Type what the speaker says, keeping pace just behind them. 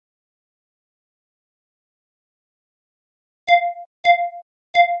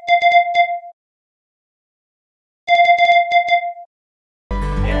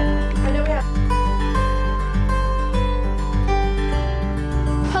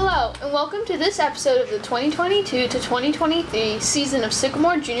Hello, and welcome to this episode of the 2022 to 2023 season of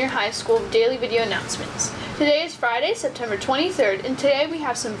Sycamore Junior High School Daily Video Announcements. Today is Friday, September 23rd, and today we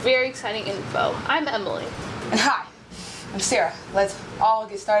have some very exciting info. I'm Emily. And hi, I'm Sarah. Let's all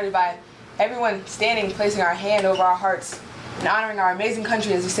get started by everyone standing, placing our hand over our hearts, and honoring our amazing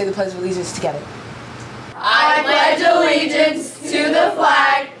country as we say the Pledge of Allegiance together. I pledge allegiance to the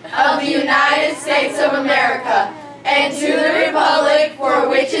flag of the United States of America and to the republic for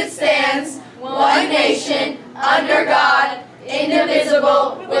which it stands, one nation, under God,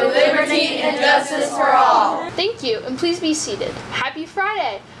 indivisible, with liberty and justice for all. Thank you, and please be seated. Happy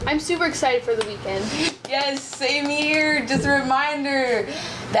Friday! I'm super excited for the weekend. Yes, same here. Just a reminder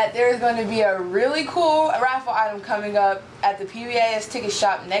that there's going to be a really cool raffle item coming up at the PBIS ticket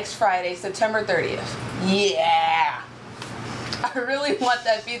shop next Friday, September 30th. Yeah! I really want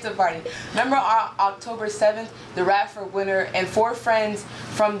that pizza party. Remember on October 7th, the raffle winner and 4 friends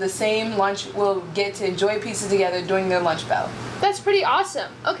from the same lunch will get to enjoy pizza together during their lunch bell. That's pretty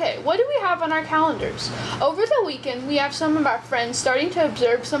awesome. Okay, what do we have on our calendars? Over the weekend, we have some of our friends starting to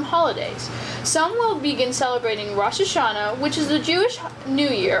observe some holidays. Some will begin celebrating Rosh Hashanah, which is the Jewish New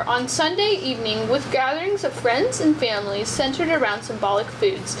Year, on Sunday evening with gatherings of friends and families centered around symbolic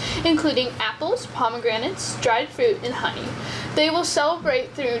foods, including apples, pomegranates, dried fruit, and honey. They will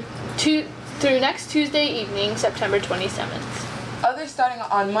celebrate through next Tuesday evening, September 27th. Others starting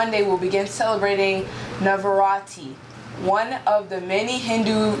on Monday will begin celebrating Navaratri, one of the many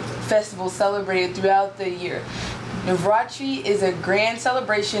Hindu festivals celebrated throughout the year. Navaratri is a grand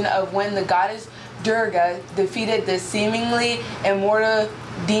celebration of when the goddess Durga defeated the seemingly immortal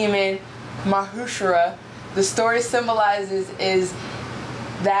demon Mahishasura. The story symbolizes is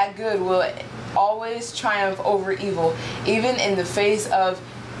that good will always triumph over evil, even in the face of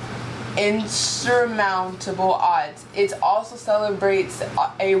insurmountable odds. It also celebrates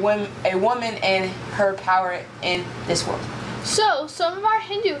a woman and her power in this world. So, some of our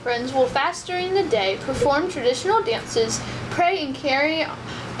Hindu friends will fast during the day, perform traditional dances, pray, and carry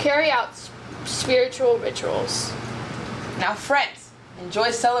out spiritual rituals. Now, friends,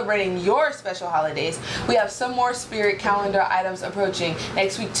 enjoy celebrating your special holidays. We have some more spirit calendar items approaching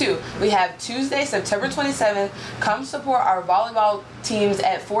next week too. We have Tuesday, September 27th. Come support our volleyball teams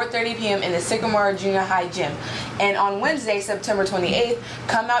at 4:30 p.m. in the Sycamore Junior High gym. And on Wednesday, September 28th,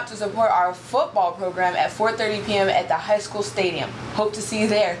 come out to support our football program at 4:30 p.m. at the high school stadium. Hope to see you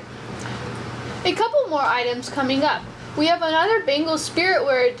there. A couple more items coming up. We have another Bengals Spirit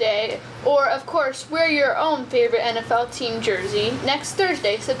Wear Day, or of course, wear your own favorite NFL team jersey, next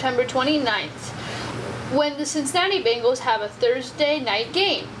Thursday, September 29th, when the Cincinnati Bengals have a Thursday night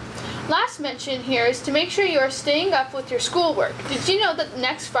game. Last mention here is to make sure you are staying up with your schoolwork. Did you know that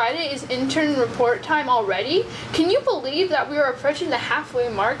next Friday is intern report time already? Can you believe that we are approaching the halfway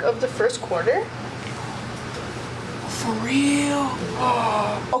mark of the first quarter? For real?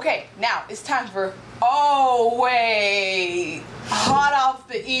 Okay, now it's time for, oh wait, hot off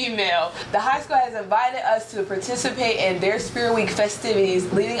the email. The high school has invited us to participate in their Spirit Week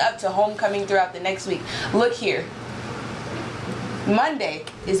festivities leading up to homecoming throughout the next week. Look here. Monday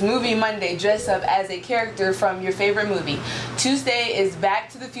is Movie Monday, dress up as a character from your favorite movie. Tuesday is Back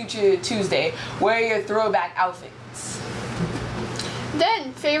to the Future Tuesday, wear your throwback outfits.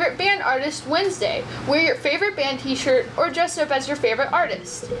 Then, Favorite Band Artist Wednesday. Wear your favorite band t-shirt or dress up as your favorite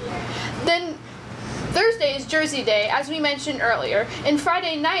artist. Then, Thursday is Jersey Day, as we mentioned earlier. And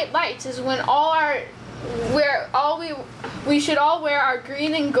Friday Night Lights is when we should all wear our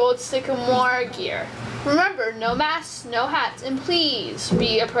green and gold Sycamore gear. Remember, no masks, no hats, and please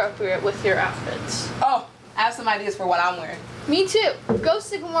be appropriate with your outfits. Oh, I have some ideas for what I'm wearing. Me too. Go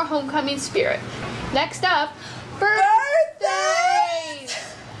Sycamore Homecoming Spirit. Next up, birthdays!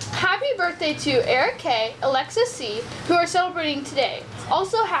 Happy birthday to Eric K., Alexa C., who are celebrating today.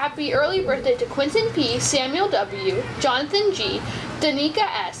 Also happy early birthday to Quentin P., Samuel W., Jonathan G., Danica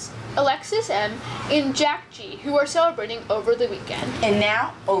S., Alexis M., and Jack G., who are celebrating over the weekend. And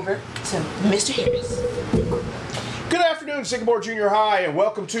now, over to Mr. Harris. Good afternoon, Sycamore Junior High, and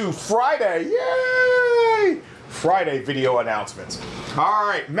welcome to Friday. Yay! Friday video announcements. All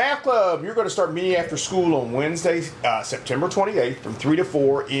right, Math Club, you're going to start meeting after school on Wednesday, September 28th from 3 to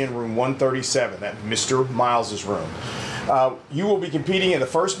 4 in room 137 at Mr. Miles's room. You will be competing in the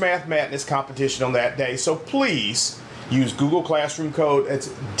first Math Madness competition on that day, so please use Google Classroom code. It's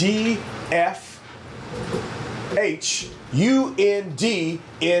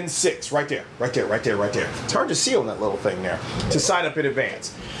DFHUNDN6. Right there. It's hard to see on that little thing there to sign up in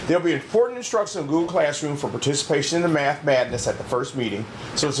advance. There'll be important instructions on Google Classroom for participation in the Math Madness at the first meeting,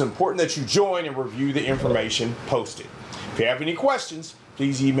 so it's important that you join and review the information posted. If you have any questions,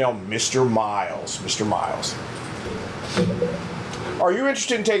 please email Mr. Miles. Mr. Miles. Are you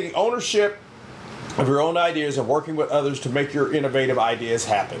interested in taking ownership of your own ideas and working with others to make your innovative ideas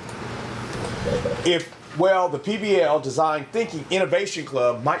happen? Well, the PBL Design Thinking Innovation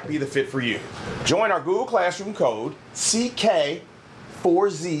Club might be the fit for you. Join our Google Classroom code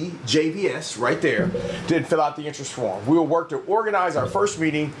CK4ZJVS right there to fill out the interest form. We will work to organize our first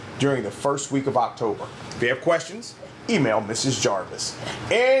meeting during the first week of October. If you have questions, email Mrs. Jarvis.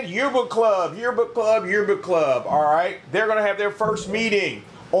 And Yearbook Club. All right, they're going to have their first meeting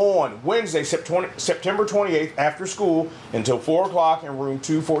on Wednesday, September 28th after school until 4 o'clock in room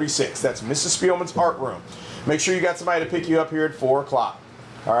 246. That's Mrs. Spielman's art room. Make sure you got somebody to pick you up here at 4 o'clock.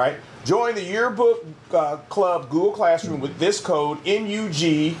 All right. Join the Yearbook Club Google Classroom with this code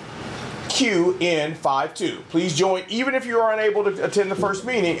NUGQN52. Please join even if you are unable to attend the first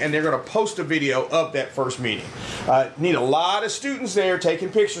meeting, and they're going to post a video of that first meeting. Need a lot of students there taking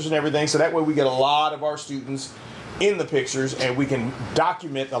pictures and everything, so that way we get a lot of our students in the pictures and we can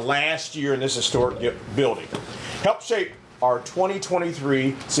document the last year in this historic building. Help shape our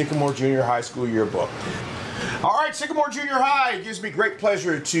 2023 Sycamore Junior High School yearbook. All right, Sycamore Junior High, it gives me great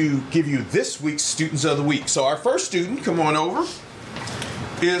pleasure to give you this week's Students of the Week. So our first student, come on over,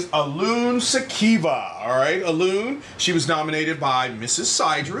 is Alun Sakiva. All right, Alun, she was nominated by Mrs.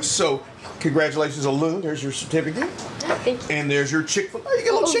 Sidrus. So congratulations, Alun. There's your certificate. Thank you. And there's your Chick-fil-A. You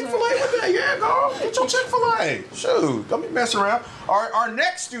get a little Chick-fil-A with that. Yeah, go. Get your Chick-fil-A. Shoot, don't be messing around. All right, our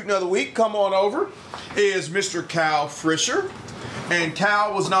next Student of the Week, come on over, is Mr. Cal Frischer. And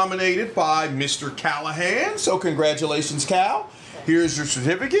Cal was nominated by Mr. Callahan. So congratulations, Cal. Here's your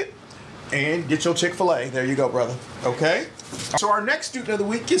certificate. And get your Chick-fil-A. There you go, brother. Okay? So our next Student of the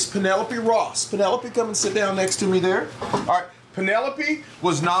Week is Penelope Ross. Penelope, come and sit down next to me there. All right. Penelope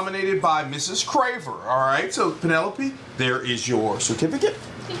was nominated by Mrs. Craver. All right. So Penelope, there is your certificate.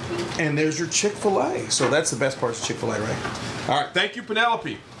 Thank you. And there's your Chick-fil-A. So that's the best part of Chick-fil-A, right? All right. Thank you,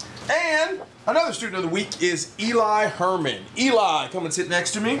 Penelope. And another Student of the Week is Eli Herman. Eli, come and sit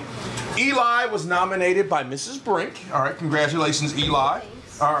next to me. Eli was nominated by Mrs. Brink. All right. Congratulations, Eli.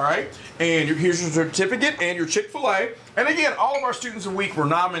 Thanks. All right. And here's your certificate and your Chick-fil-A. And again, all of our Students of the Week were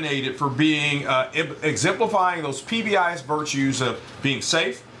nominated for being exemplifying those PBIS virtues of being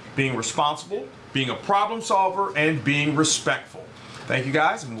safe, being responsible, being a problem solver, and being respectful. Thank you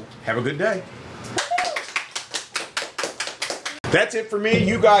guys, and have a good day. That's it for me.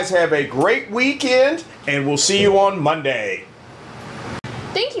 You guys have a great weekend, and we'll see you on Monday.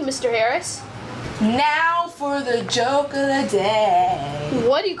 Thank you, Mr. Harris. Now for the joke of the day.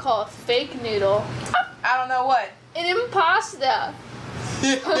 What do you call a fake noodle? I don't know what. An impasta.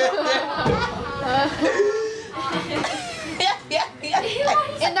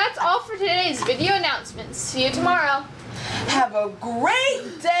 And that's all for today's video announcements. See you tomorrow. Have a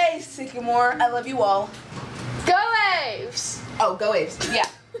great day, Sycamore. I love you all. Go Waves! Oh, go Waves. Yeah,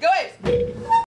 go Waves.